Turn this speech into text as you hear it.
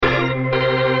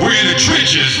We're in the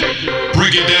trenches,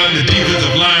 breaking down the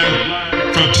defensive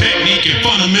line from technique and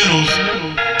fundamentals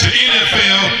to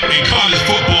NFL and college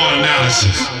football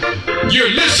analysis. You're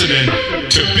listening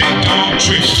to Big Dog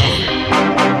Trench Talk.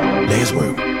 Let's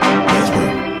work. Let's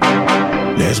work.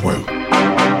 Let's work.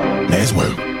 Let's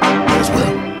work. Let's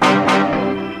work.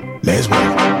 Let's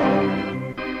work.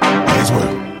 Let's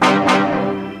work.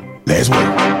 Let's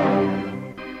work.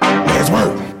 Let's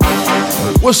work.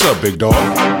 What's up, Big Dog?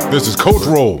 This is Coach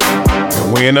Roll,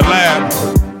 and we're in the lab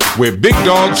with Big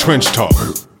Dog Trench Talk.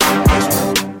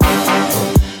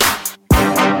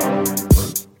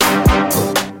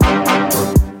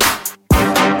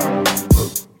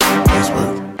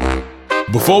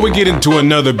 Before we get into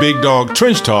another Big Dog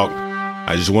Trench Talk,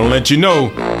 I just want to let you know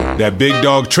that Big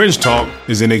Dog Trench Talk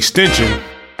is an extension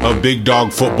of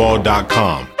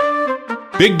BigDogFootball.com.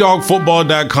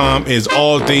 BigDogFootball.com is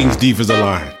all things defensive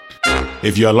line.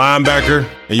 If you're a linebacker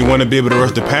and you want to be able to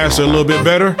rush the passer a little bit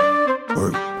better,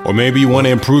 or maybe you want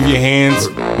to improve your hands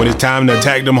when it's time to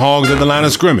attack them hogs at the line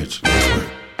of scrimmage,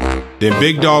 then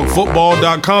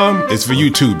BigDogFootball.com is for you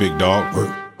too, Big Dog.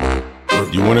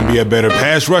 You want to be a better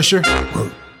pass rusher?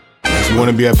 You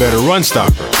want to be a better run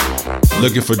stopper?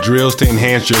 Looking for drills to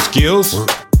enhance your skills?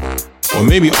 Or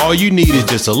maybe all you need is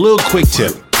just a little quick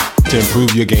tip to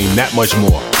improve your game that much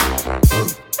more.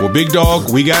 Well, Big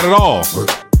Dog, we got it all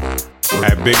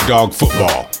at Big Dog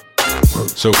Football.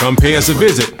 So come pay us a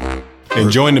visit and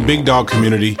join the Big Dog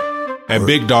community at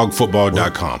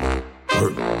BigDogFootball.com.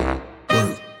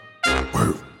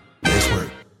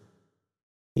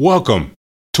 Welcome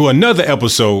to another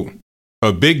episode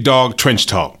of Big Dog Trench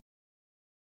Talk.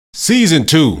 Season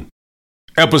 2,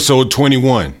 Episode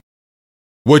 21.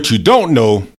 What you don't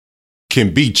know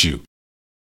can beat you.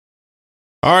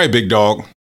 All right, Big Dog,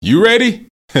 you ready?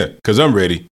 'Cause I'm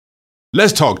ready.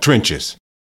 Let's talk trenches.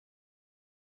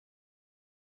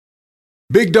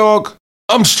 Big Dog,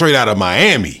 I'm straight out of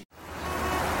Miami.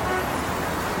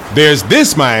 There's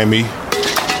this Miami,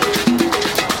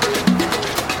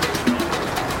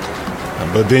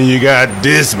 but then you got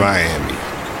this Miami.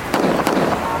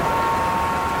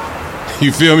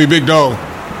 You feel me, Big Dog?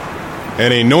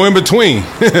 And ain't no in between.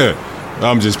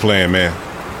 I'm just playing, man.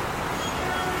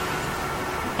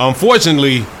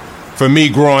 Unfortunately, for me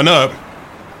growing up,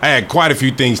 I had quite a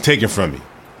few things taken from me.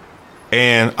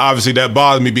 And obviously that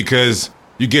bothered me because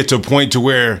you get to a point to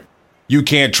where you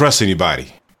can't trust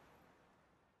anybody.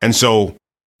 And so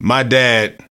my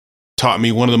dad taught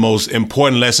me one of the most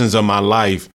important lessons of my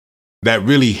life that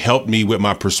really helped me with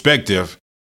my perspective.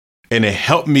 And it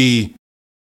helped me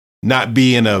not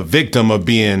being a victim of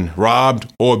being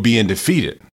robbed or being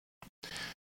defeated.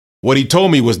 What he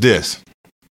told me was this.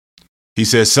 He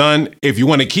said, son, if you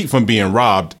want to keep from being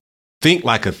robbed, think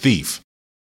like a thief.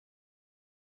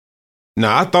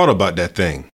 Now, I thought about that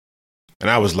thing, and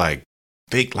I was like,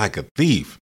 think like a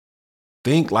thief.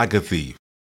 Think like a thief.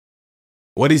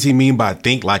 What does he mean by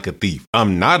think like a thief?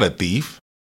 I'm not a thief.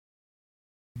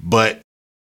 But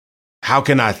how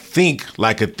can I think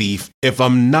like a thief if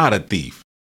I'm not a thief?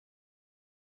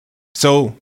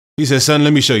 So he said, son,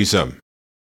 let me show you something.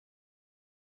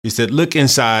 He said, look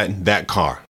inside that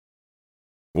car.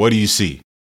 What do you see?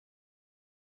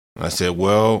 I said,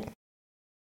 well,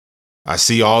 I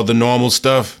see all the normal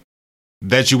stuff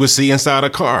that you would see inside a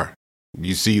car.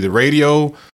 You see the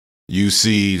radio, you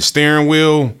see the steering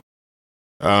wheel,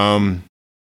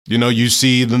 you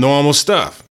see the normal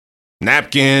stuff.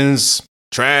 Napkins,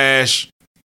 trash,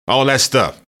 all that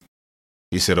stuff.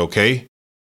 He said, okay.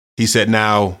 He said,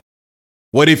 now,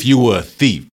 what if you were a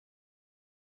thief?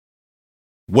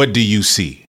 What do you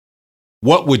see?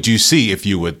 What would you see if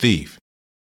you were a thief?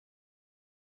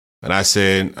 And I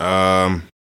said, I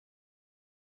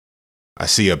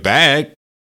see a bag.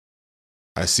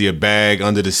 I see a bag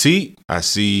under the seat. I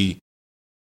see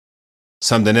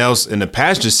something else in the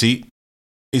passenger seat.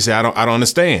 He said, I don't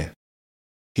understand.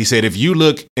 He said, if you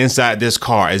look inside this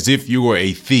car as if you were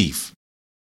a thief,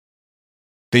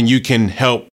 then you can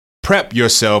help prep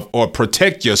yourself or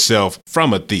protect yourself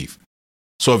from a thief.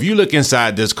 So if you look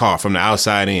inside this car from the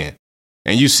outside in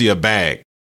and you see a bag,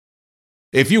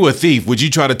 if you were a thief, would you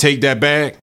try to take that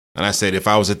bag? And I said, if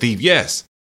I was a thief, yes.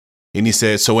 And he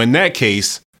said, so in that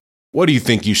case, what do you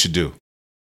think you should do?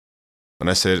 And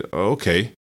I said,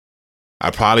 okay,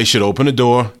 I probably should open the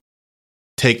door,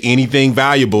 take anything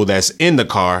valuable that's in the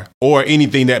car or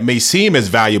anything that may seem as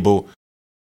valuable,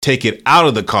 take it out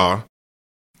of the car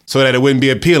so that it wouldn't be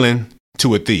appealing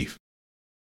to a thief.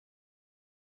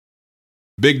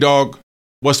 Big Dog,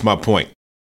 what's my point?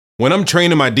 When I'm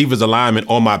training my defensive linemen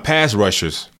or my pass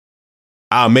rushers,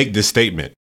 I'll make this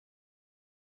statement.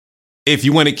 If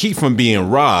you want to keep from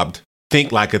being robbed,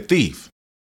 think like a thief.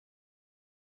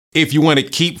 If you want to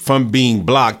keep from being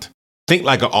blocked, think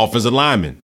like an offensive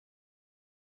lineman.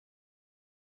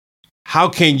 How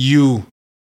can you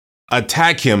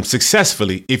attack him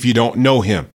successfully if you don't know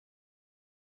him?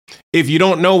 If you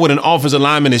don't know what an offensive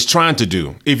lineman is trying to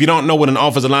do, if you don't know what an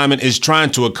offensive lineman is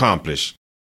trying to accomplish,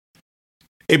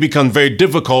 it becomes very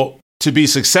difficult to be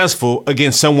successful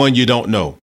against someone you don't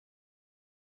know.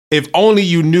 If only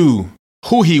you knew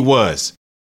who he was,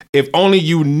 if only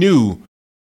you knew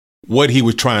what he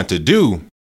was trying to do,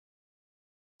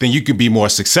 then you could be more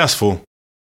successful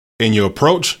in your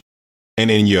approach and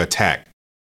in your attack.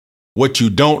 What you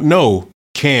don't know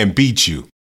can beat you.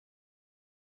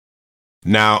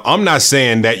 Now, I'm not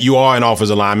saying that you are an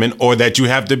offensive lineman or that you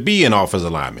have to be an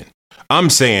offensive lineman.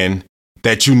 I'm saying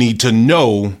that you need to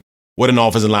know what an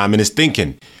offensive lineman is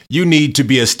thinking. You need to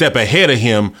be a step ahead of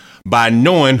him by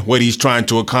knowing what he's trying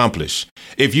to accomplish.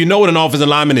 If you know what an offensive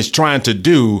lineman is trying to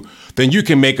do, then you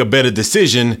can make a better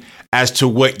decision as to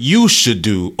what you should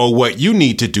do or what you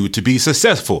need to do to be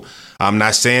successful. I'm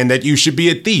not saying that you should be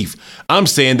a thief. I'm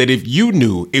saying that if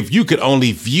you could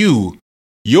only view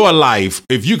your life,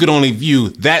 if you could only view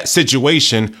that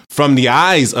situation from the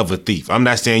eyes of a thief, I'm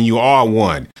not saying you are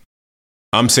one.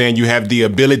 I'm saying you have the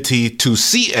ability to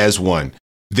see as one.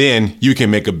 Then you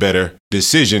can make a better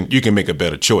decision. You can make a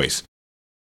better choice.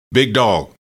 Big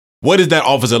dog, what is that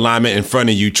offensive lineman in front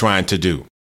of you trying to do?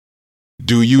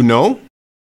 Do you know?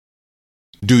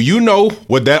 Do you know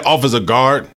what that offensive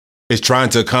guard is trying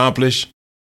to accomplish?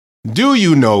 Do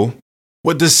you know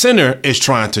what the center is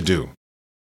trying to do?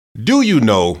 Do you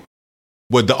know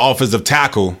what the offensive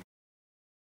tackle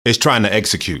is trying to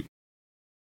execute?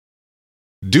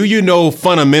 Do you know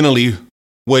fundamentally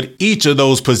what each of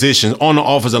those positions on the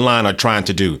offensive line are trying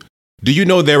to do? Do you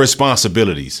know their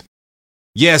responsibilities?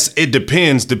 Yes, it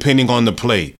depending on the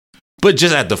play, but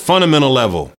just at the fundamental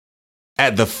level,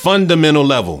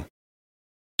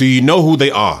 do you know who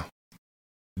they are?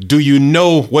 Do you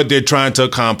know what they're trying to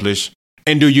accomplish?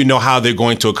 And do you know how they're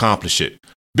going to accomplish it?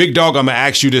 Big dog, I'm going to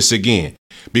ask you this again,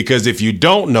 because if you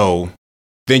don't know,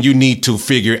 then you need to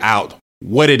figure out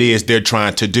what it is they're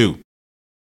trying to do.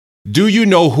 Do you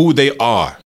know who they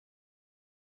are?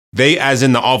 They as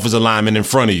in the offensive lineman in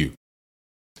front of you.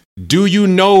 Do you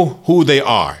know who they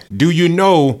are? Do you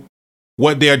know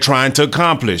what they are trying to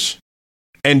accomplish?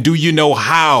 And do you know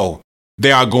how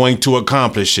they are going to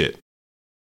accomplish it?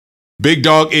 Big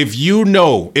dog, if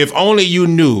only you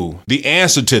knew the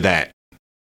answer to that,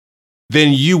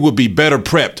 then you would be better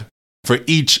prepped for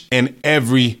each and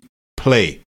every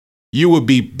play. You would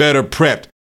be better prepped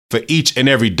for each and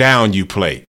every down you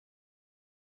play.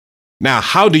 Now,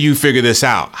 how do you figure this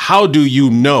out? How do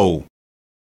you know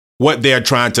what they're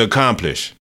trying to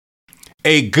accomplish?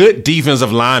 A good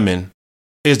defensive lineman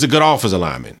is the good offensive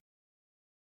lineman.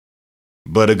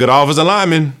 But a good offensive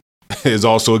lineman is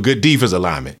also a good defensive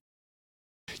lineman.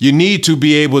 You need to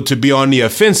be able to be on the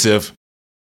offensive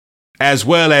as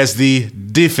well as the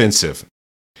defensive.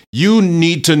 You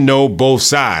need to know both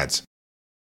sides.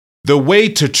 The way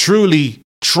to truly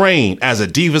train as a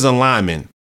defensive lineman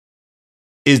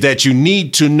is that you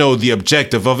need to know the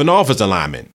objective of an offensive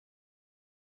lineman.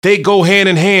 They go hand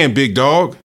in hand, big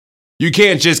dog. You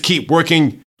can't just keep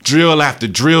working drill after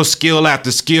drill, skill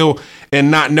after skill, and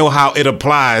not know how it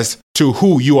applies to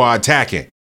who you are attacking.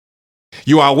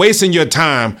 You are wasting your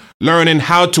time learning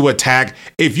how to attack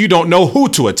if you don't know who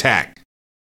to attack.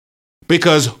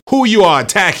 Because who you are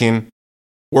attacking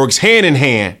works hand in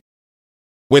hand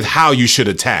with how you should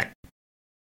attack.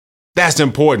 That's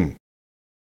important.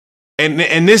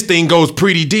 And this thing goes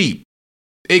pretty deep.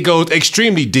 It goes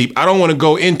extremely deep. I don't want to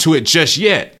go into it just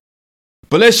yet.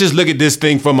 But let's just look at this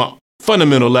thing from a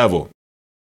fundamental level.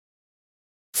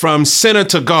 From center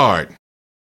to guard,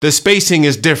 the spacing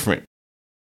is different.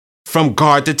 From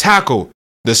guard to tackle,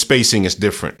 the spacing is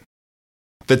different.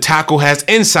 The tackle has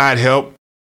inside help,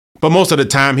 but most of the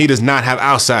time he does not have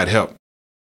outside help.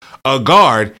 A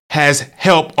guard has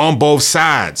help on both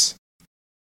sides.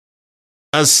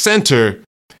 A center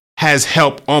has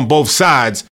help on both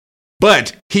sides,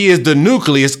 but he is the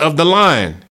nucleus of the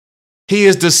line. He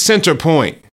is the center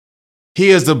point. He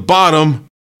is the bottom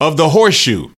of the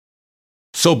horseshoe.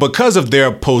 So because of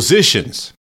their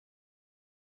positions,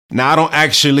 now I don't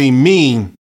actually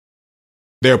mean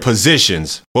their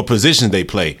positions, what positions they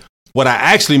play. What I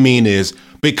actually mean is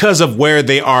because of where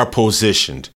they are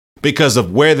positioned, because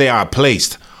of where they are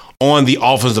placed on the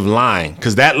offensive line,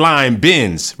 because that line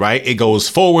bends, right? It goes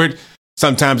forward.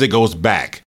 Sometimes it goes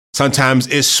back. Sometimes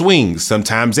it swings.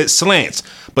 Sometimes it slants.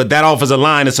 But that offensive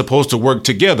line is supposed to work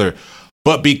together.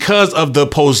 But because of the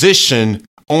position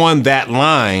on that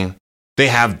line, They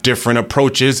have different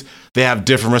approaches. They have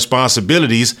different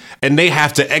responsibilities, and they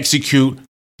have to execute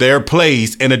their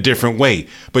plays in a different way.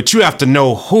 But you have to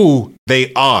know who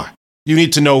they are. You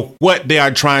need to know what they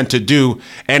are trying to do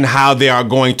and how they are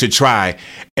going to try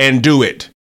and do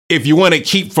it. If you want to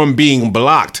keep from being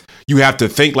blocked, you have to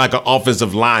think like an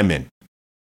offensive lineman.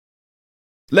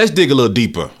 Let's dig a little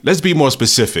deeper. Let's be more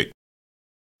specific.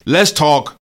 Let's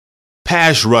talk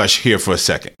pass rush here for a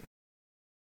second.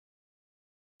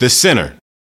 The center.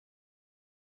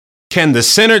 Can the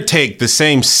center take the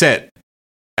same set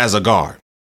as a guard?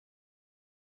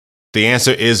 The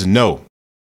answer is no.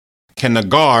 Can the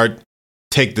guard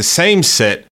take the same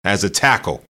set as a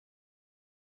tackle?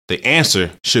 The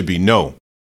answer should be no.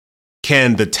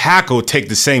 Can the tackle take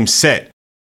the same set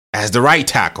as the right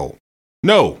tackle?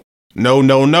 No.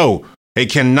 No.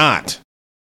 It cannot.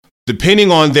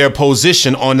 Depending on their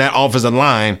position on that offensive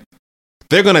line,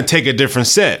 they're going to take a different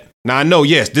set. Now, I know,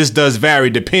 yes, this does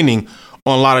vary depending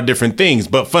on a lot of different things,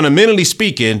 but fundamentally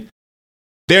speaking,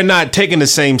 they're not taking the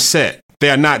same set.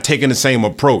 They are not taking the same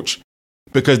approach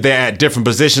because they're at different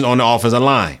positions on the offensive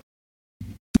line.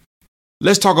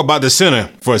 Let's talk about the center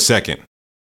for a second.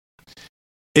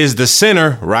 Is the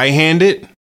center right-handed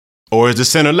or is the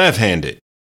center left-handed?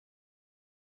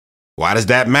 Why does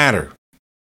that matter?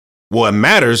 Well, it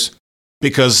matters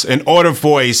because in order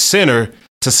for a center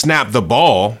to snap the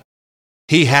ball,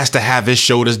 he has to have his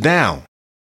shoulders down.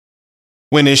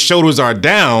 When his shoulders are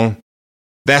down,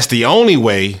 that's the only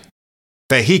way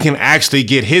that he can actually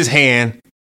get his hand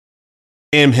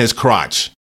in his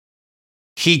crotch.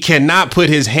 He cannot put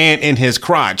his hand in his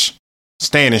crotch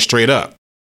standing straight up.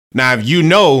 Now, if you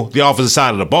know the offensive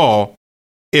side of the ball,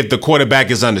 if the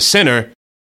quarterback is under center,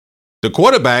 the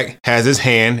quarterback has his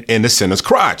hand in the center's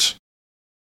crotch.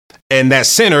 And that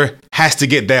center has to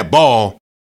get that ball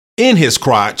in his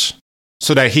crotch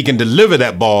so that he can deliver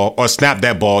that ball or snap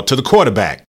that ball to the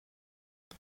quarterback.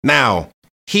 Now,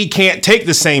 he can't take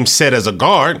the same set as a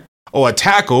guard or a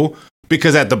tackle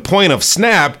because at the point of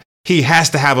snap, he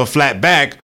has to have a flat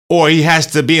back or he has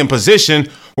to be in position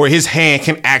where his hand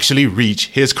can actually reach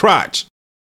his crotch.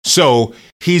 So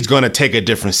he's going to take a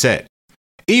different set.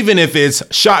 Even if it's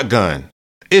shotgun,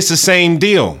 it's the same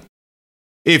deal.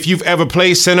 If you've ever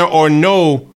played center or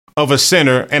know of a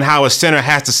center and how a center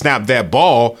has to snap that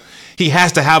ball, he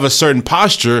has to have a certain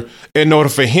posture in order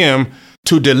for him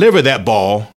to deliver that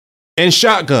ball in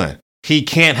shotgun. He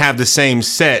can't have the same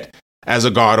set as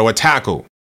a guard or a tackle.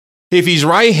 If he's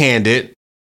right-handed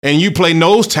and you play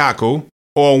nose tackle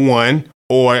or one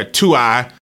or two eye,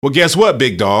 well, guess what,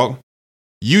 big dog?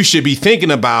 You should be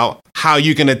thinking about how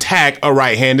you can attack a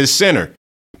right-handed center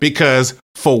because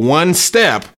for one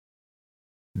step,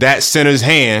 that center's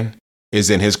hand is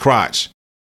in his crotch.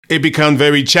 It becomes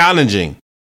very challenging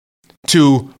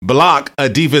to block a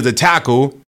defensive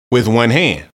tackle with one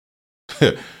hand.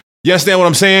 You understand what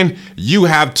I'm saying? You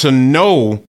have to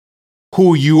know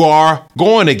who you are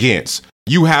going against.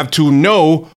 You have to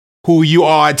know who you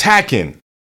are attacking.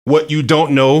 What you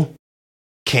don't know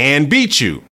can beat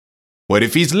you. What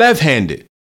if he's left-handed?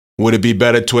 Would it be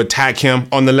better to attack him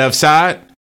on the left side?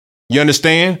 You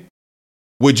understand?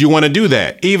 Would you want to do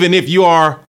that? Even if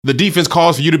the defense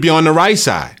calls for you to be on the right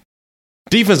side,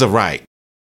 defensive right,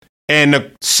 and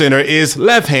the center is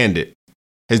left-handed.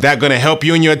 Is that going to help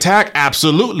you in your attack?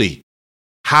 Absolutely.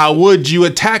 How would you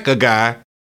attack a guy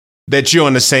that you're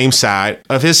on the same side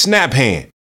of his snap hand?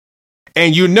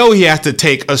 And you know he has to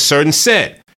take a certain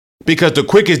set because the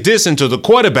quickest distance to the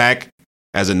quarterback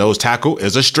as a nose tackle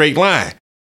is a straight line.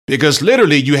 Because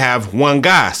literally you have one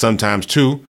guy, sometimes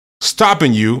two,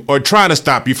 stopping you or trying to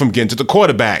stop you from getting to the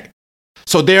quarterback.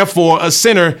 So therefore, a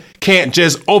center can't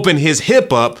just open his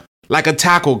hip up like a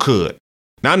tackle could.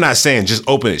 Now, I'm not saying just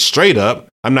open it straight up.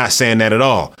 I'm not saying that at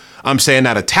all. I'm saying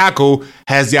that a tackle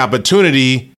has the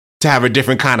opportunity to have a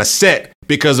different kind of set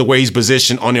because of where he's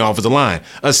positioned on the offensive line.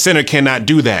 A center cannot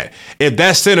do that. If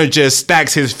that center just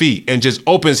stacks his feet and just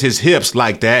opens his hips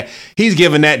like that, he's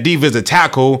giving that defensive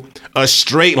tackle a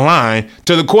straight line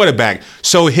to the quarterback.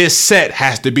 So his set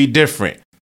has to be different.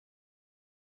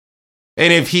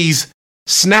 And if he's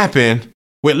snapping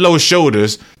with low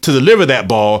shoulders to deliver that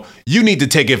ball, you need to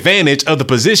take advantage of the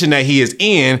position that he is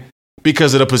in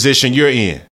because of the position you're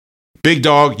in. Big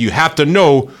dog, you have to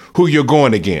know who you're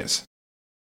going against.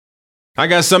 I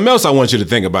got something else I want you to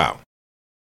think about.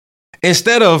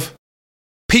 Instead of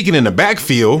peeking in the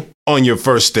backfield on your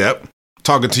first step,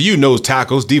 talking to you nose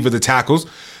tackles, defensive tackles,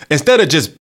 instead of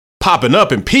just popping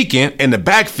up and peeking in the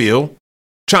backfield,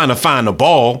 trying to find the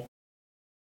ball,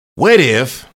 what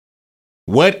if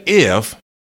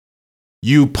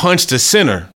you punch the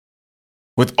center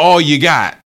with all you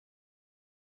got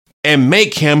and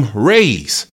make him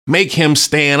raise, make him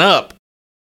stand up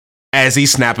as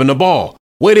he's snapping the ball?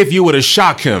 What if you were to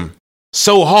shock him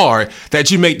so hard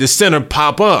that you make the center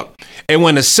pop up? And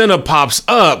when the center pops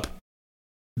up,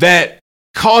 that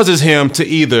causes him to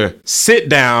either sit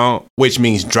down, which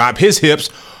means drop his hips,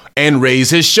 and raise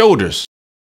his shoulders.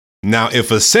 Now, if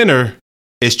a center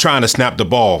is trying to snap the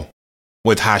ball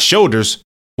with high shoulders,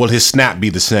 will his snap be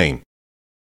the same?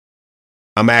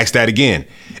 I'm going to ask that again.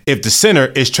 If the center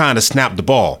is trying to snap the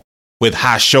ball with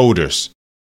high shoulders,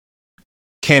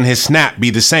 can his snap be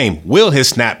the same? Will his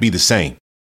snap be the same?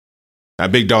 Now,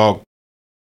 big dog,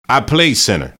 I played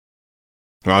center.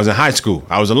 When I was in high school,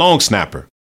 I was a long snapper.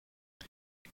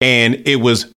 And it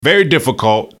was very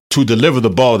difficult to deliver the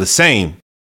ball the same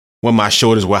when my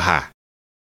shoulders were high.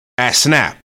 At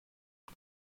snap,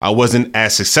 I wasn't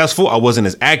as successful, I wasn't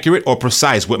as accurate or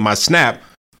precise with my snap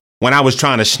when I was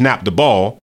trying to snap the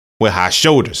ball with high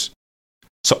shoulders.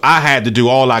 So I had to do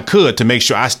all I could to make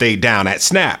sure I stayed down at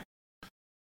snap.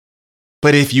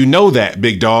 But if you know that,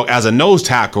 big dog, as a nose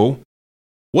tackle,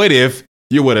 what if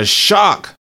you were to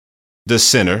shock the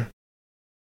center?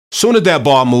 Soon as that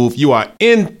ball moves, you are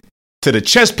into the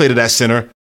chest plate of that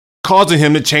center, causing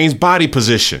him to change body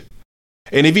position.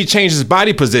 And if he changes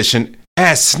body position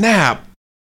at snap,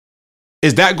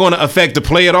 is that going to affect the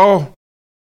play at all?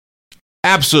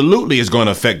 Absolutely, it's going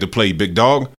to affect the play, big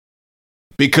dog,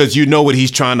 because you know what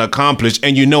he's trying to accomplish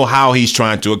and you know how he's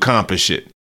trying to accomplish it.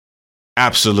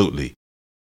 Absolutely.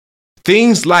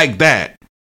 Things like that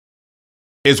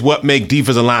is what make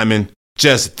defensive linemen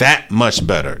just that much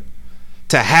better.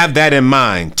 To have that in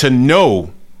mind, to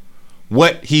know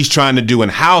what he's trying to do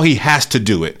and how he has to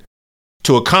do it,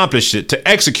 to accomplish it, to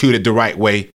execute it the right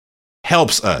way,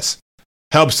 helps us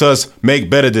make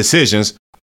better decisions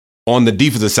on the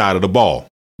defensive side of the ball.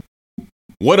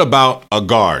 What about a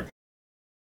guard?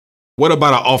 What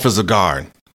about an offensive guard?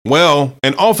 Well,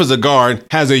 an offensive guard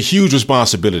has a huge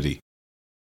responsibility.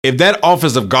 If that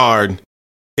offensive guard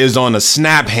is on the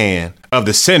snap hand of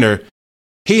the center,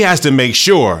 he has to make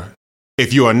sure,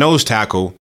 if you're a nose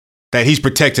tackle, that he's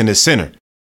protecting the center.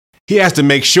 He has to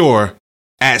make sure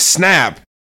at snap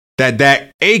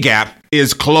that A gap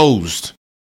is closed.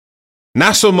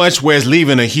 Not so much where it's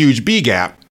leaving a huge B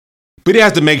gap, but he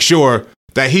has to make sure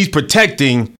that he's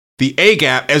protecting the A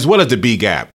gap as well as the B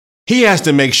gap. He has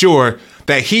to make sure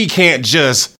that he can't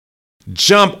just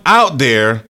jump out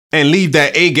there and leave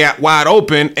that A gap wide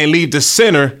open and leave the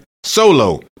center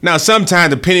solo. Now,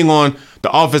 sometimes depending on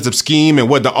the offensive scheme and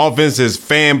what the offense is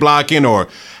fan blocking or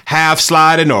half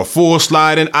sliding or full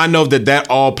sliding, I know that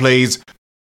all plays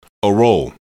a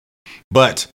role.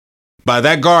 But by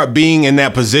that guard being in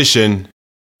that position,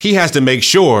 he has to make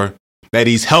sure that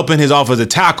he's helping his offensive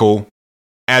tackle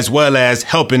as well as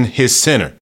helping his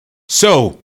center.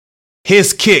 So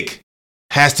his kick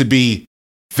has to be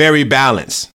very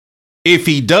balanced. If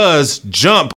he does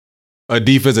jump a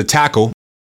defensive tackle,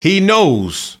 he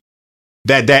knows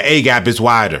that A gap is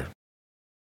wider.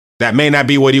 That may not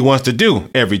be what he wants to do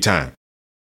every time.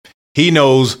 He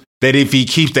knows that if he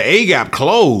keeps the A gap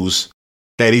closed,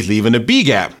 that he's leaving the B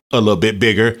gap a little bit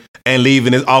bigger and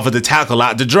leaving his offensive tackle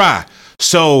out to dry.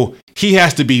 So he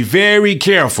has to be very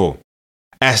careful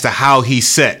as to how he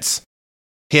sets.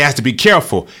 He has to be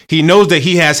careful. He knows that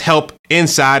he has help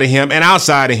inside of him and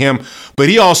outside of him, but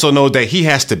he also knows that he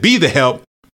has to be the help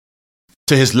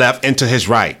to his left and to his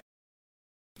right.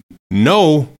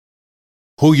 Know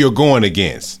who you're going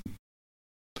against.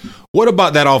 What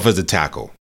about that offensive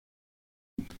tackle?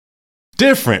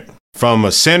 Different from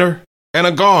a center and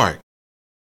a guard.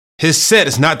 His set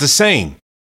is not the same.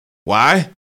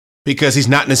 Why? Because he's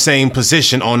not in the same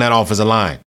position on that offensive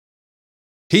line.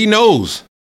 He knows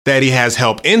that he has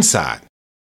help inside.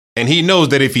 And he knows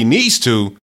that if he needs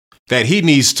to, that he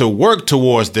needs to work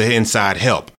towards the inside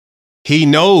help. He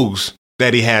knows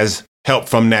that he has help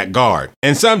from that guard.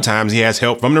 And sometimes he has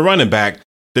help from the running back,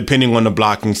 depending on the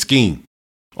blocking scheme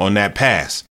on that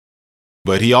pass.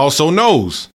 But he also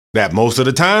knows that most of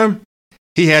the time,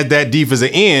 he has that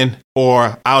defensive end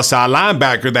or outside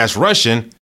linebacker that's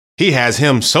rushing. He has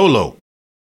him solo.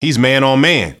 He's man on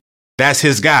man. That's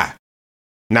his guy.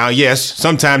 Now, yes,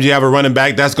 sometimes you have a running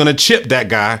back that's going to chip that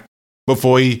guy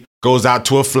before he goes out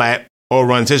to a flat or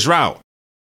runs his route.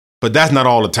 But that's not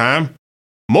all the time.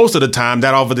 Most of the time,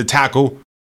 that offensive tackle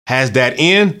has that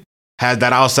end, has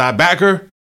that outside backer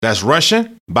that's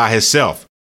rushing by himself.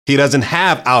 He doesn't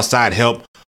have outside help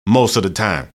most of the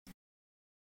time.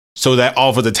 So that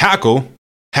offensive tackle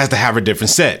has to have a different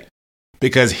set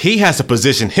because he has to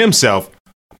position himself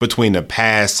between the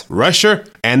pass rusher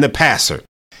and the passer.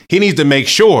 He needs to make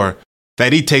sure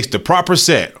that he takes the proper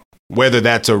set whether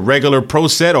that's a regular pro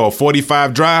set or a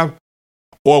 45 drive,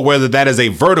 or whether that is a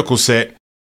vertical set,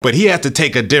 but he has to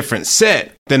take a different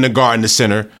set than the guard in the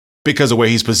center because of where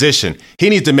he's positioned. He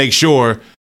needs to make sure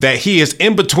that he is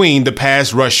in between the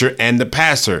pass rusher and the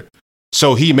passer.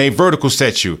 So he may vertical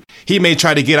set you. He may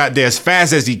try to get out there as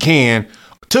fast as he can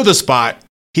to the spot.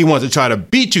 He wants to try to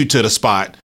beat you to the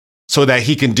spot so that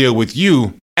he can deal with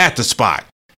you at the spot.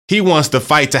 He wants the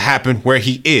fight to happen where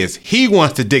he is. He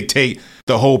wants to dictate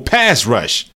the whole pass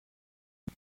rush.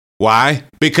 Why?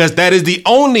 Because that is the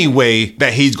only way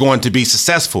that he's going to be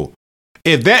successful.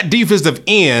 If that defensive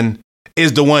end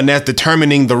is the one that's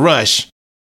determining the rush,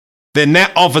 then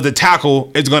that offensive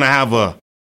tackle is going to have a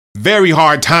very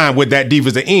hard time with that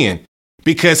defensive end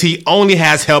because he only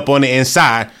has help on the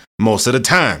inside most of the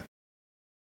time.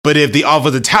 But if the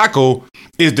offensive tackle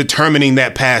is determining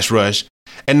that pass rush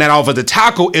and that offensive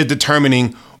tackle is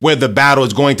determining where the battle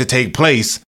is going to take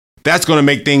place, that's going to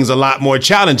make things a lot more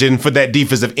challenging for that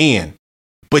defensive end.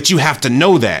 But you have to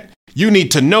know that. You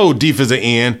need to know, defensive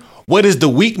end, what is the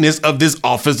weakness of this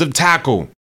offensive tackle?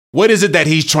 What is it that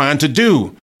he's trying to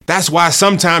do? That's why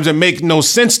sometimes it makes no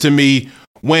sense to me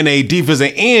when a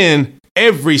defensive end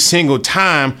every single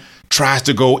time tries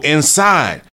to go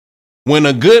inside, when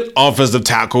a good offensive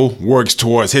tackle works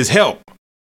towards his help.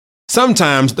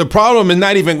 Sometimes the problem is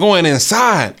not even going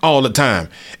inside all the time.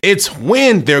 It's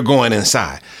when they're going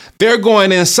inside. They're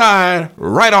going inside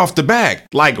right off the back,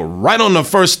 like right on the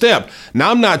first step. Now,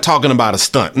 I'm not talking about a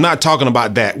stunt. I'm not talking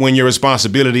about that when your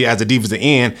responsibility as a defensive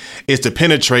end is to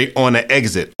penetrate on an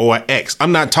exit or an X.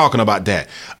 I'm not talking about that.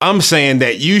 I'm saying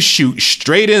that you shoot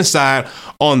straight inside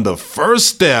on the first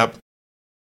step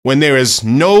when there is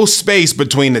no space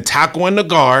between the tackle and the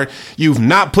guard. You've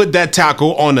not put that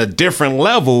tackle on a different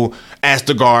level as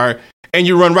the guard, and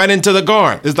you run right into the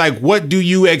guard. It's like, what do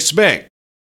you expect?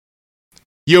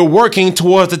 You're working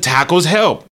towards the tackle's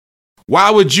help. Why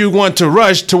would you want to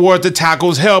rush towards the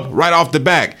tackle's help right off the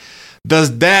back?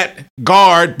 Does that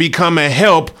guard become a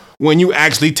help when you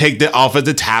actually take the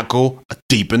offensive tackle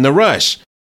deep in the rush?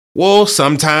 Well,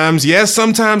 sometimes yes,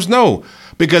 sometimes no.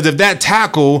 Because if that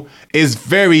tackle is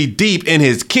very deep in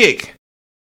his kick,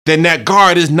 then that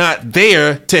guard is not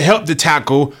there to help the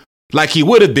tackle like he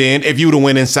would have been if you would have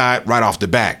went inside right off the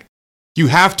back. You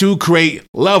have to create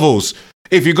levels.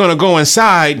 If you're going to go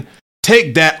inside,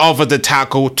 take that off of the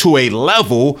tackle to a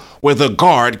level where the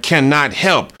guard cannot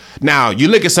help. Now, you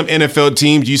look at some NFL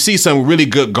teams, you see some really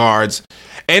good guards,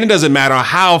 and it doesn't matter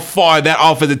how far that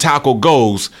offensive tackle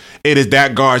goes, it is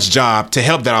that guard's job to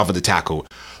help that offensive tackle.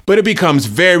 But it becomes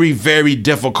very, very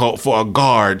difficult for a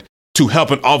guard to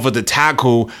help an offensive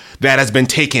tackle that has been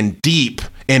taken deep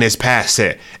in his pass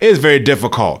set. It is very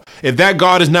difficult. If that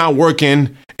guard is not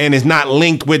working and is not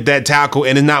linked with that tackle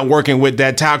and is not working with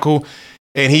that tackle,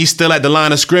 and he's still at the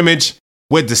line of scrimmage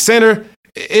with the center,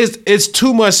 it's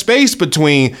too much space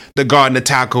between the guard and the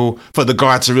tackle for the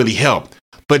guard to really help.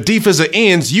 But defensive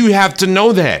ends, you have to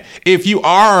know that. If you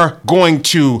are going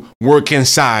to work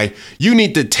inside, you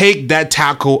need to take that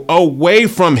tackle away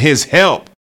from his help.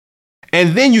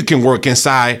 And then you can work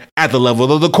inside at the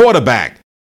level of the quarterback.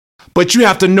 But you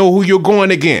have to know who you're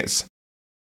going against.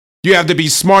 You have to be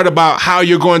smart about how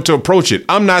you're going to approach it.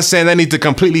 I'm not saying that needs to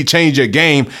completely change your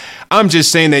game. I'm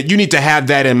just saying that you need to have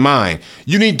that in mind.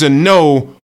 You need to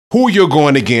know who you're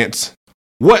going against,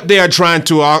 what they are trying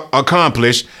to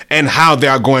accomplish, and how they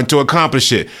are going to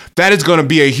accomplish it. That is going to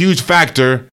be a huge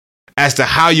factor as to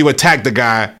how you attack the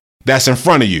guy that's in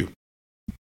front of you.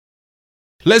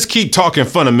 Let's keep talking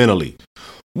fundamentally.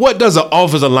 What does an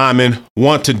offensive lineman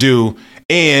want to do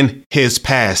in his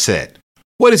pass set?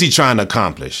 What is he trying to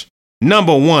accomplish?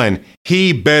 Number one,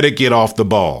 he better get off the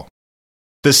ball.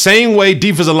 The same way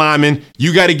defensive lineman,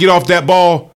 you got to get off that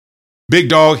ball. Big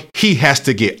dog, he has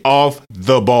to get off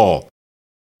the ball.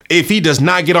 If he does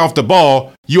not get off the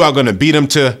ball, you are going to beat him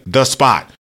to the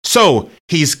spot. So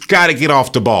he's got to get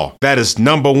off the ball. That is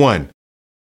number one.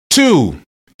 Two,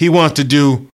 he wants to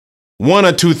do one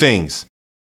or two things.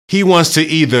 He wants to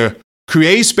either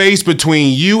create space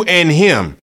between you and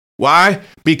him. Why?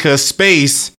 Because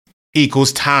space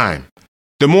equals time.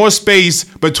 The more space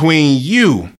between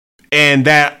you and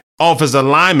that offensive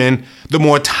lineman, the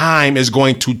more time is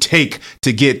going to take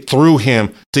to get through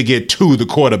him to get to the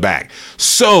quarterback.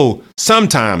 So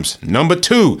sometimes, number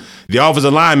two, the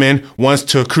offensive lineman wants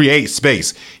to create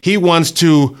space. He wants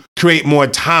to create more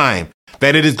time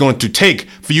that it is going to take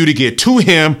for you to get to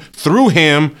him, through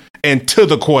him, and to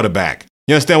the quarterback.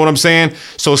 You understand what I'm saying?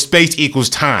 So space equals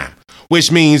time,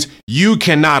 which means you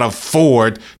cannot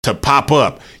afford to pop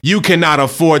up. You cannot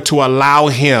afford to allow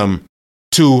him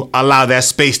to allow that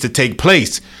space to take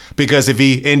place. Because if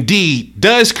he indeed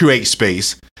does create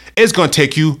space, it's going to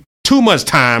take you too much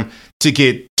time to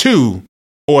get to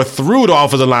or through the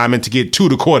offensive lineman to get to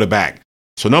the quarterback.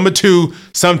 So number 2,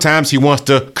 sometimes he wants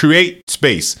to create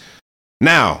space.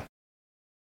 Now,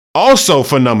 also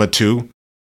for number 2,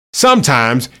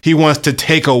 sometimes he wants to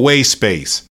take away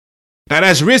space. Now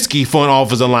that's risky for an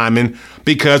offensive lineman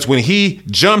because when he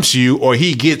jumps you or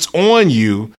he gets on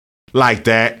you like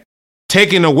that,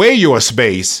 taking away your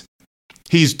space,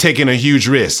 he's taking a huge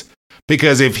risk.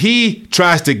 Because if he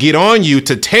tries to get on you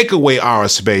to take away our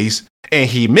space and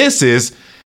he misses,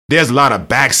 there's a lot of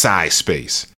backside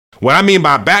space. What I mean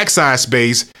by backside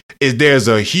space is there's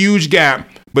a huge gap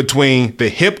between the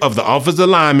hip of the offensive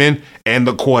lineman and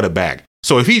the quarterback.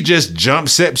 So if he just jump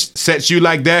sets you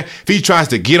like that, if he tries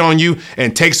to get on you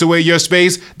and takes away your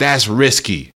space, that's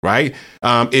risky, right?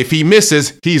 If he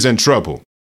misses, he's in trouble.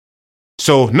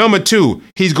 So number 2,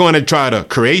 he's going to try to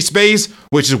create space,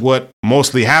 which is what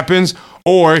mostly happens,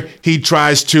 or he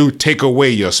tries to take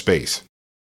away your space.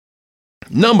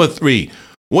 Number 3,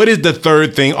 what is the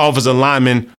third thing offensive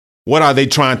linemen, what are they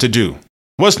trying to do?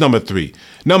 What's number 3?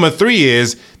 Number 3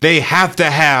 is they have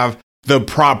to have the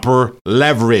proper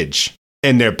leverage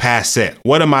in their pass set.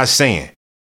 What am I saying?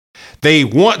 They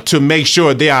want to make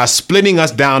sure they are splitting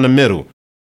us down the middle.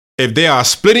 If they are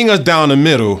splitting us down the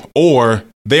middle, or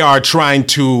they are trying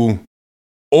to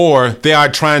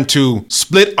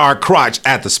split our crotch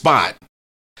at the spot,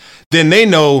 then they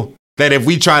know that if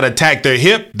we try to attack their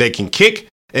hip, they can kick.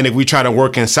 And if we try to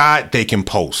work inside, they can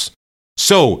post.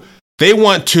 So they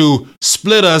want to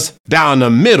split us down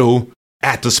the middle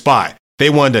at the spot.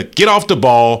 They want to get off the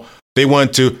ball. They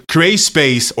want to create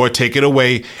space or take it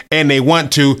away. And they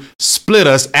want to split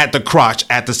us at the crotch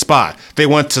at the spot. They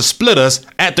want to split us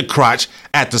at the crotch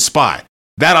at the spot.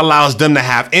 That allows them to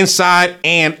have inside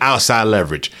and outside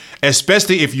leverage,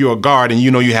 especially if you're a guard and you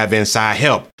know you have inside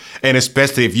help, and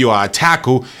especially if you are a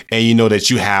tackle and you know that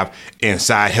you have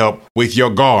inside help with your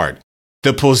guard.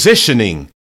 The positioning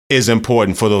is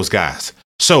important for those guys.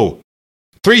 So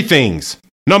 3 things.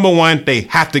 Number 1, they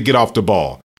have to get off the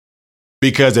ball,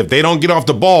 because if they don't get off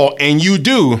the ball and you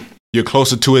do, you're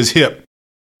closer to his hip.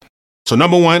 So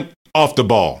number 1, off the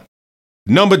ball.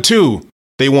 Number 2,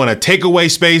 they want to take away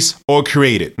space or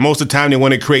create it. Most of the time, they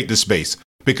want to create the space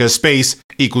because space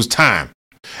equals time.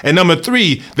 And number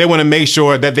 3, they want to make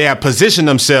sure that they have positioned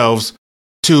themselves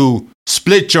to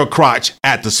split your crotch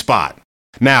at the spot.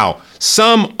 Now,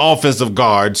 some offensive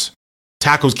guards,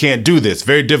 tackles can't do this.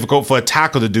 Very difficult for a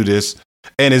tackle to do this,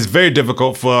 and it's very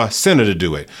difficult for a center to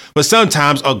do it. But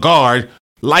sometimes a guard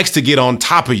likes to get on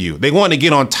top of you. They want to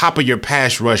get on top of your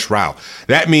pass rush route.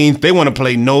 That means they want to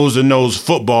play nose-to-nose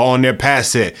football on their pass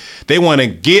set. They want to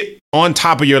get on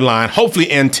top of your line,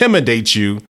 hopefully intimidate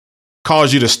you,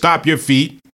 cause you to stop your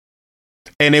feet,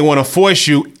 and they want to force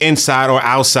you inside or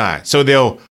outside. So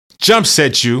they'll jump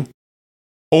set you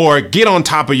or get on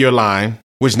top of your line,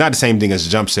 which is not the same thing as a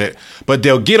jump set, but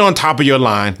they'll get on top of your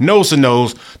line,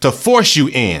 nose-to-nose, to force you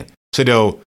in. So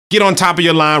they'll get on top of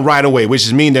your line right away,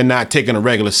 which means they're not taking a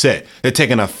regular set. They're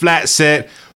taking a flat set,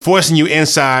 forcing you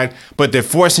inside, but they're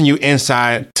forcing you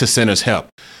inside to center's help.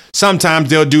 Sometimes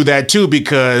they'll do that too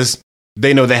because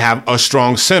they know they have a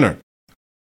strong center.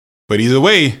 But either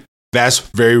way, that's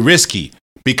very risky,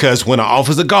 because when an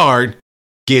offensive guard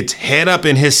gets head up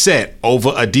in his set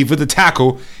over a defensive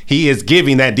tackle, he is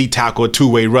giving that D tackle a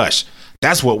 2-way rush.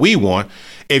 That's what we want.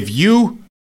 If you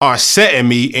are setting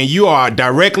me and you are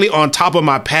directly on top of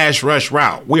my pass rush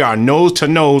route, we are nose to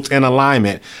nose in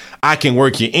alignment. I can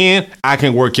work you in, I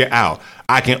can work you out.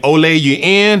 I can ole you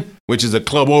in, which is a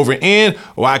club over in,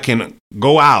 or I can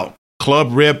go out, club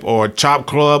rip or chop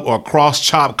club or cross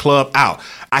chop club out.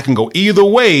 I can go either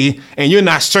way and you're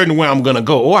not certain where I'm going to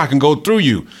go, or I can go through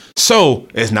you. So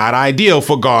it's not ideal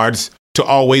for guards to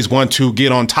always want to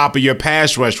get on top of your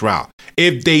pass rush route.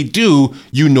 If they do,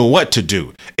 you know what to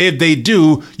do. If they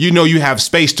do, you know you have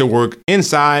space to work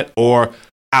inside or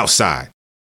outside.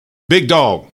 Big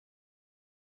dog.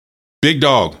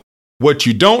 What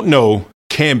you don't know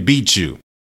can beat you.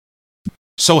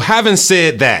 So having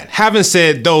said that, having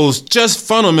said those just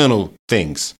fundamental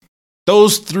things,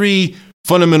 those 3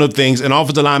 fundamental things an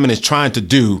offensive lineman is trying to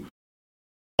do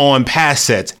on pass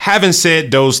sets, having said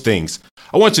those things,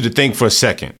 I want you to think for a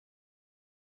second.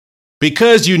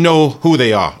 Because you know who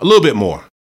they are a little bit more.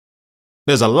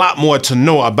 There's a lot more to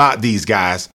know about these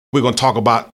guys. We're going to talk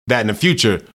about that in the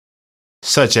future,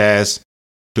 such as,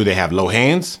 do they have low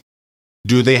hands?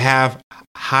 Do they have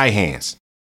high hands?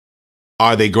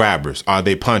 Are they grabbers? Are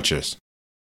they punchers?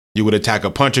 You would attack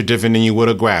a puncher different than you would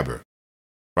a grabber,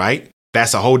 right?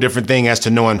 That's a whole different thing as to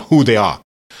knowing who they are.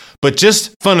 But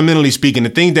just fundamentally speaking, the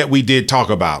thing that we did talk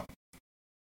about,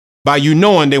 by you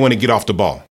knowing they want to get off the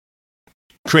ball,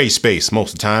 create space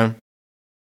most of the time,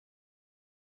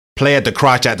 play at the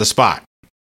crotch at the spot.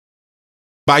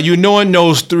 By you knowing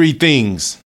those three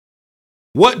things,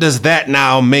 what does that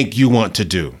now make you want to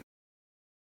do?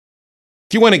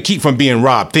 If you want to keep from being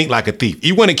robbed, think like a thief.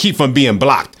 You want to keep from being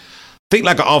blocked, think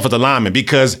like an offensive lineman,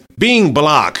 because being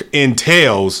blocked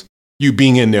entails you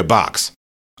being in their box.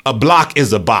 A block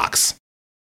is a box.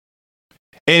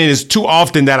 And it is too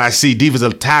often that I see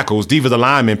defensive tackles, defensive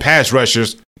linemen, pass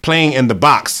rushers playing in the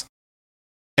box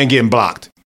and getting blocked.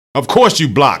 Of course you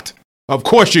blocked. Of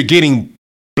course you're getting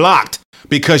blocked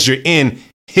because you're in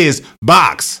his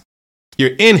box.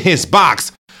 You're in his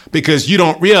box because you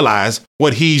don't realize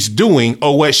what he's doing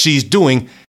or what she's doing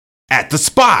at the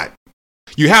spot.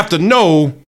 You have to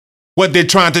know what they're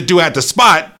trying to do at the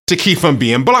spot to keep from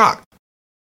being blocked.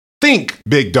 Think,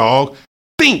 big dog.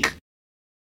 Think.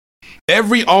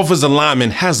 Every offensive lineman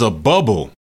has a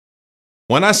bubble.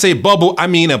 When I say bubble, I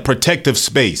mean a protective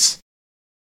space.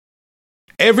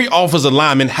 Every offensive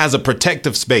lineman has a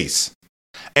protective space.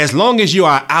 As long as you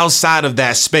are outside of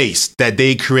that space that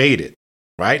they created,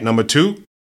 right? Number two,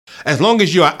 as long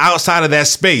as you are outside of that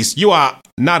space, you are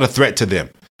not a threat to them.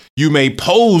 You may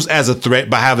pose as a threat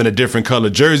by having a different color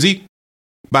jersey,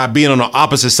 by being on the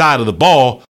opposite side of the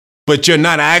ball, but you're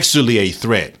not actually a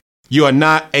threat. You are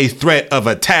not a threat of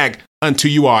attack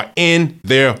until you are in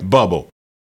their bubble.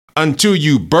 Until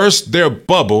you burst their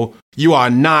bubble, you are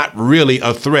not really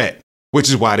a threat, which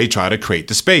is why they try to create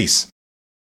the space.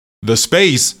 The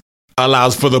space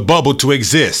allows for the bubble to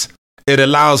exist. It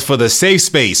allows for the safe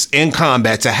space in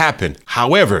combat to happen.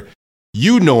 However,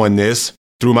 you knowing this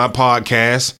through my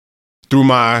podcast, through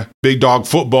my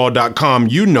BigDogFootball.com,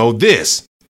 you know this.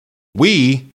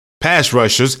 We, pass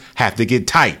rushers, have to get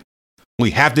tight.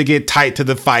 We have to get tight to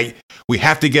the fight. We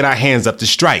have to get our hands up to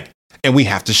strike. And we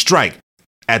have to strike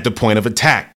at the point of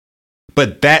attack.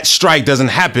 But that strike doesn't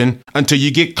happen until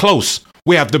you get close.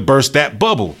 We have to burst that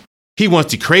bubble. He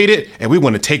wants to create it and we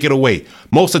want to take it away.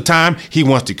 Most of the time, he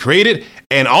wants to create it,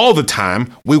 and all the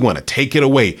time, we want to take it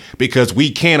away because we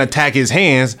can't attack his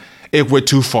hands if we're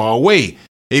too far away.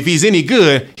 If he's any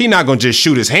good, he's not going to just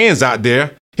shoot his hands out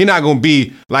there. He's not going to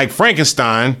be like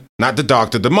Frankenstein, not the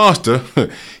doctor, the monster.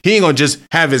 He ain't going to just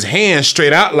have his hands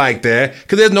straight out like that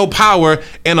because there's no power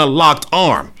in a locked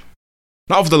arm.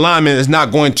 The offensive lineman is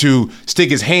not going to stick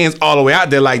his hands all the way out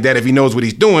there like that if he knows what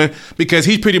he's doing, because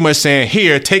he's pretty much saying,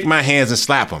 here, take my hands and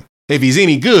slap him. If he's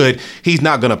any good, he's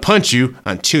not going to punch you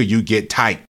until you get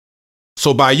tight.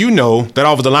 So by you know that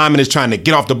offensive lineman is trying to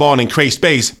get off the ball and create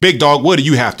space, big dog, what do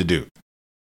you have to do?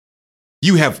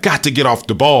 You have got to get off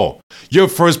the ball. Your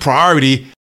first priority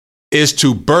is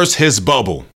to burst his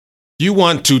bubble. You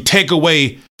want to take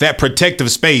away that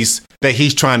protective space that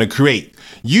he's trying to create.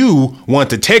 You want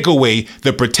to take away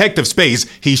the protective space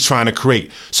he's trying to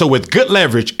create. So with good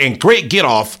leverage and great get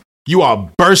off, you are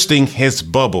bursting his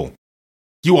bubble.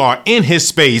 You are in his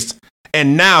space.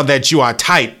 And now that you are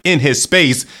tight in his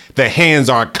space, the hands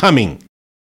are coming.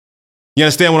 You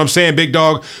understand what I'm saying, big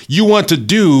dog? You want to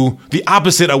do the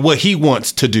opposite of what he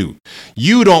wants to do.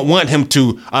 You don't want him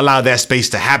to allow that space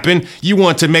to happen. You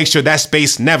want to make sure that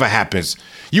space never happens.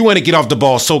 You want to get off the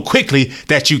ball so quickly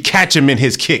that you catch him in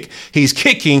his kick. He's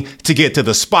kicking to get to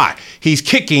the spot. He's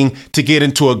kicking to get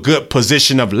into a good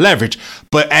position of leverage.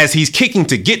 But as he's kicking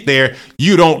to get there,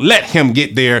 you don't let him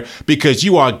get there because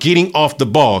you are getting off the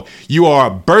ball. You are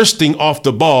bursting off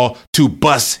the ball to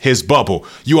bust his bubble.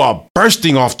 You are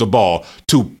bursting off the ball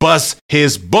to bust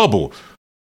his bubble.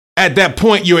 At that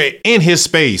point, you're in his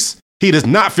space. He does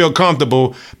not feel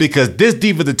comfortable because this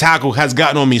defensive tackle has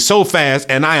gotten on me so fast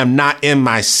and I am not in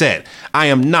my set. I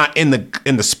am not in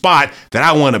the spot that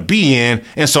I want to be in.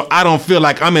 And so I don't feel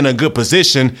like I'm in a good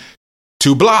position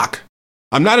to block.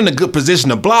 I'm not in a good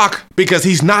position to block because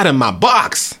he's not in my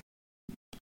box.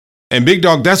 And big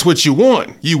dog, that's what you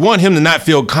want. You want him to not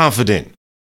feel confident.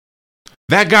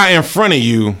 That guy in front of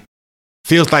you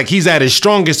feels like he's at his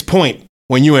strongest point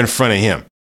when you're in front of him.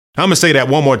 I'm going to say that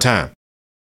one more time.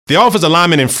 The offensive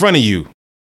lineman in front of you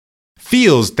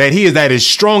feels that he is at his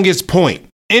strongest point,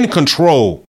 in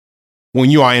control, when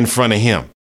you are in front of him.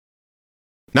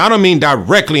 Now, I don't mean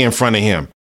directly in front of him.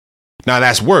 Now,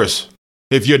 that's worse.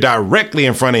 If you're directly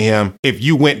in front of him, if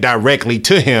you went directly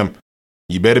to him,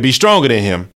 you better be stronger than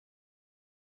him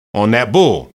on that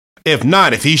bull. If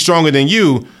not, if he's stronger than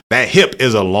you, that hip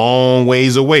is a long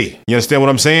ways away. You understand what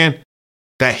I'm saying?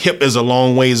 That hip is a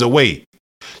long ways away.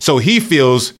 So he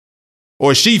feels,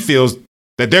 or she feels,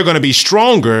 that they're going to be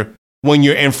stronger when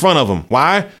you're in front of them.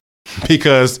 Why?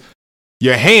 Because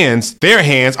their hands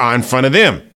are in front of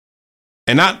them.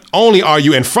 And not only are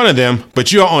you in front of them,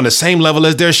 but you are on the same level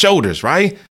as their shoulders,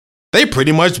 right? They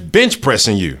pretty much bench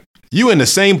pressing you. You in the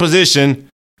same position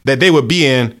that they would be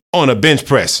in on a bench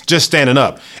press, just standing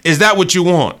up. Is that what you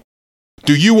want?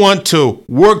 Do you want to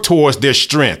work towards their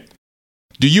strength?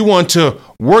 Do you want to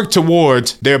work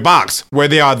towards their box where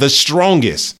they are the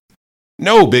strongest?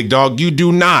 No, big dog, you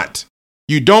do not.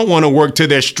 You don't want to work to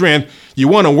their strength. You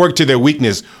want to work to their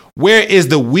weakness. Where is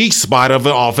the weak spot of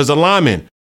an offensive lineman?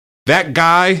 That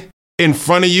guy in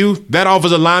front of you, that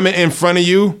offensive lineman in front of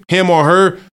you, him or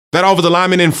her, that offensive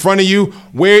lineman in front of you,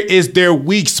 where is their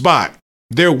weak spot?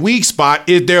 Their weak spot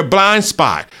is their blind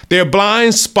spot. Their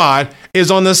blind spot is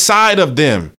on the side of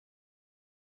them.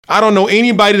 I don't know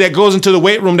anybody that goes into the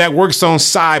weight room that works on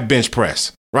side bench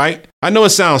press, right? I know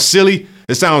it sounds silly,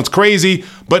 it sounds crazy,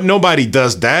 but nobody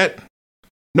does that.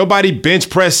 Nobody bench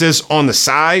presses on the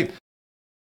side.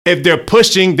 If they're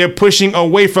pushing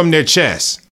away from their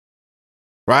chest,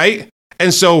 right?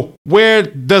 And so where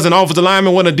does an offensive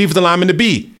lineman want a defensive lineman to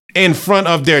be? In front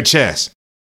of their chest.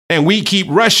 And we keep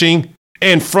rushing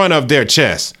in front of their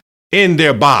chest, in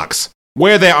their box,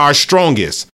 where they are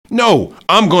strongest. No,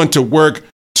 I'm going to work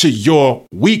to your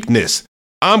weakness.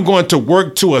 I'm going to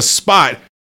work to a spot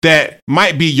that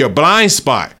might be your blind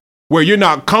spot, where you're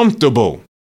not comfortable.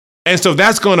 And so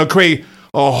that's going to create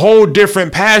a whole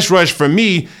different pass rush for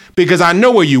me, because I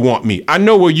know where you want me. I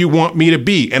know where you want me to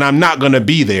be, and I'm not going to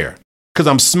be there because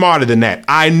I'm smarter than that.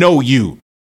 I know you.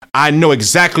 I know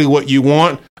exactly what you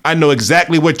want. I know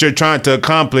exactly what you're trying to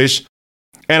accomplish,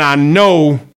 and I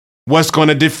know what's going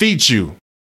to defeat you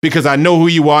because I know who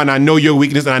you are, and I know your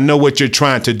weakness, and I know what you're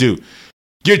trying to do.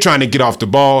 You're trying to get off the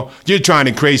ball. You're trying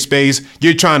to create space.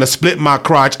 You're trying to split my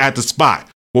crotch at the spot.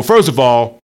 Well, first of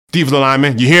all, defensive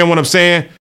lineman, you hearing what I'm saying?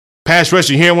 Pass rush,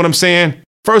 you hearing what I'm saying?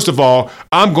 First of all,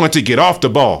 I'm going to get off the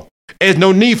ball. There's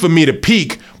no need for me to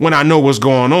peek when I know what's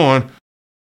going on.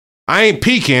 I ain't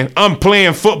peeking. I'm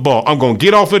playing football. I'm going to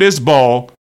get off of this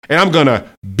ball, and I'm going to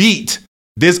beat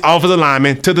this offensive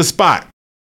lineman to the spot.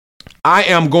 I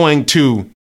am going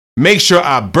to make sure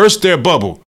I burst their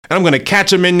bubble, and I'm going to catch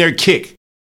them in their kick.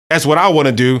 That's what I want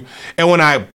to do. And when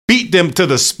I beat them to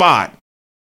the spot,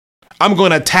 I'm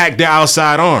going to attack their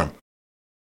outside arm.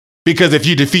 Because if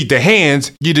you defeat the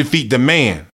hands, you defeat the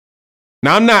man.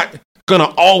 Now, I'm not going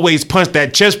to always punch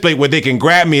that chest plate where they can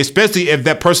grab me, especially if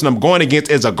that person I'm going against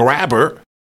is a grabber.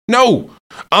 No,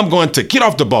 I'm going to get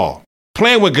off the ball,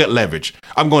 playing with good leverage.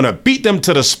 I'm going to beat them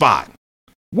to the spot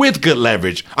with good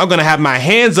leverage. I'm going to have my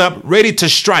hands up, ready to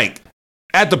strike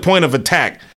at the point of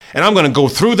attack. And I'm going to go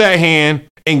through that hand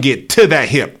and get to that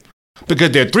hip,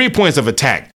 because there are 3 points of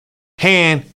attack: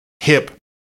 hand, hip,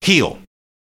 heel.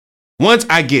 Once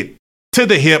I get to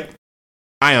the hip,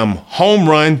 I am home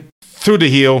run through the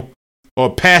heel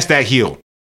or past that heel.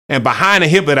 And behind the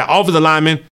hip of that offensive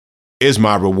lineman is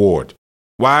my reward.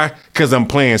 Why? Because I'm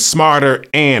playing smarter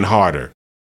and harder.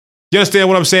 You understand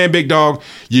what I'm saying, big dog?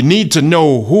 You need to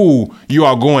know who you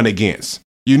are going against.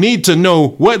 You need to know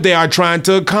what they are trying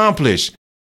to accomplish.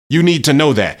 You need to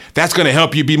know that. That's going to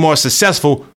help you be more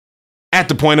successful at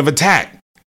the point of attack,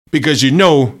 because you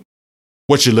know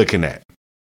what you're looking at.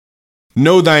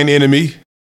 Know thine enemy.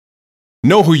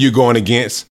 Know who you're going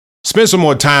against. Spend some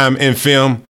more time in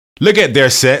film. Look at their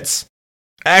sets.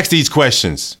 Ask these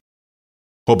questions.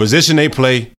 What position they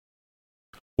play?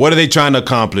 What are they trying to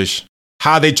accomplish?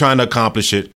 How are they trying to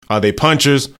accomplish it? Are they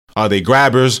punchers? Are they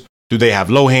grabbers? Do they have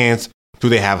low hands? Do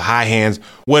they have high hands?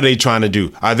 What are they trying to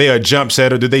do? Are they a jump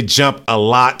setter? Do they jump a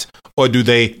lot? Or do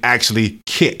they actually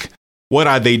kick? What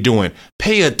are they doing?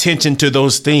 Pay attention to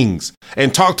those things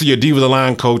and talk to your defensive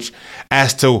line coach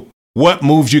as to what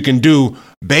moves you can do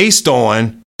based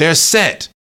on their set.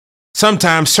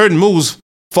 Sometimes certain moves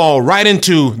fall right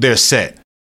into their set.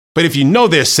 But if you know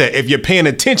their set, if you're paying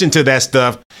attention to that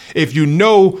stuff, if you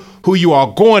know who you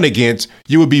are going against,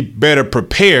 you will be better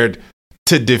prepared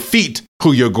to defeat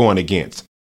who you're going against.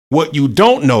 What you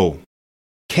don't know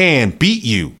can beat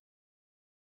you,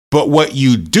 but what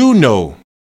you do know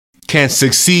can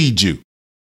succeed you.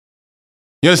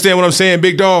 You understand what I'm saying,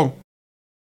 big dog?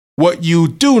 What you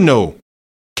do know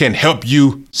can help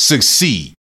you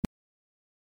succeed.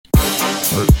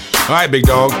 All right, big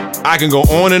dog, I can go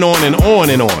on and on and on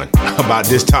and on about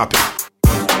this topic,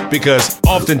 because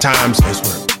oftentimes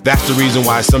that's the reason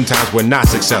why sometimes we're not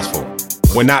successful.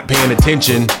 We're not paying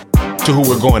attention to who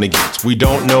we're going against. We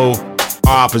don't know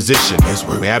our opposition.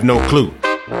 We have no clue.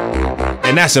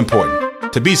 And that's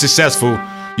important. To be successful,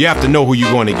 you have to know who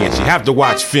you're going against. You have to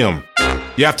watch film.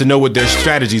 You have to know what their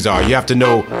strategies are. You have to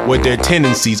know what their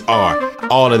tendencies are.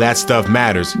 All of that stuff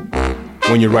matters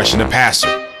when you're rushing the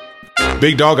passer.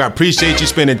 Big dog, I appreciate you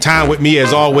spending time with me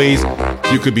as always.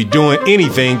 You could be doing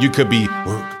anything. You could be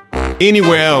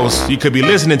anywhere else. You could be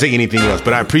listening to anything else.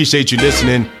 But I appreciate you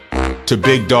listening to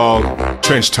Big Dog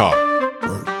Trench Talk.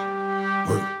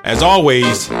 As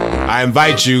always, I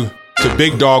invite you to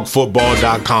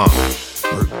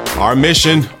BigDogFootball.com. Our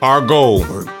mission, our goal,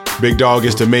 Big Dog,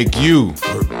 is to make you,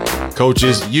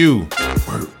 coaches, you,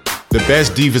 the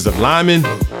best defensive linemen,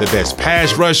 the best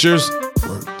pass rushers,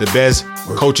 the best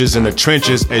coaches in the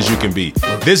trenches as you can be.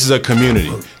 This is a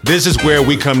community. This is where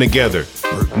we come together,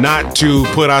 not to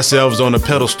put ourselves on a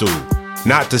pedestal,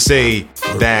 not to say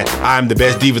that I'm the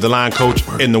best defensive line coach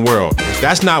in the world.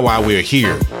 That's not why we're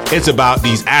here. It's about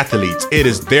these athletes. It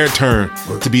is their turn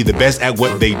to be the best at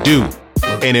what they do.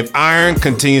 And if iron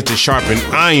continues to sharpen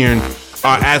iron,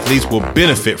 our athletes will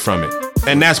benefit from it.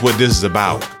 And that's what this is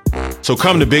about. So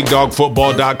come to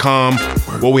BigDogFootball.com,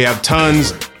 where we have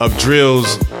tons of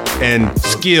drills and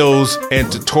skills and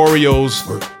tutorials,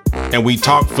 and we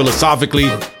talk philosophically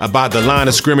about the line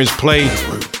of scrimmage play.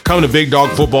 Come to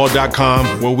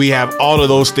BigDogFootball.com, where we have all of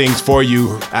those things for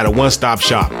you at a one-stop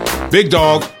shop. Big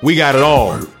Dog, we got it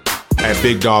all at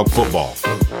Big Dog Football.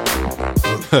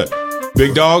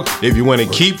 Big Dog, if you want to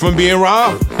keep from being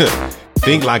robbed,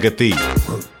 think like a thief.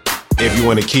 If you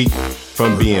want to keep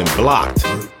from being blocked,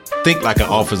 think like an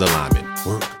offensive lineman.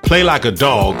 Play like a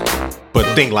dog, but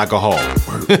think like a hog.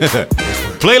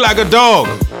 Play like a dog,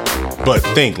 but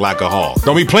think like a hog.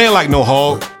 Don't be playing like no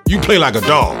hog. You play like a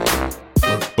dog,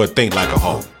 but think like a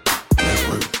hog.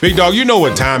 Big Dog, you know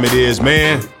what time it is,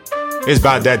 man. It's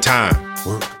about that time.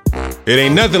 It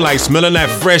ain't nothing like smelling that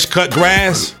fresh cut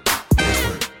grass.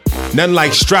 Nothing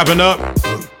like strapping up,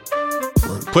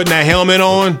 putting that helmet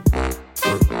on,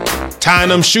 tying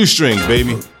them shoestrings,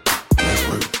 baby.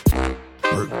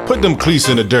 Put them cleats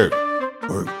in the dirt,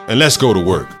 and let's go to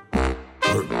work.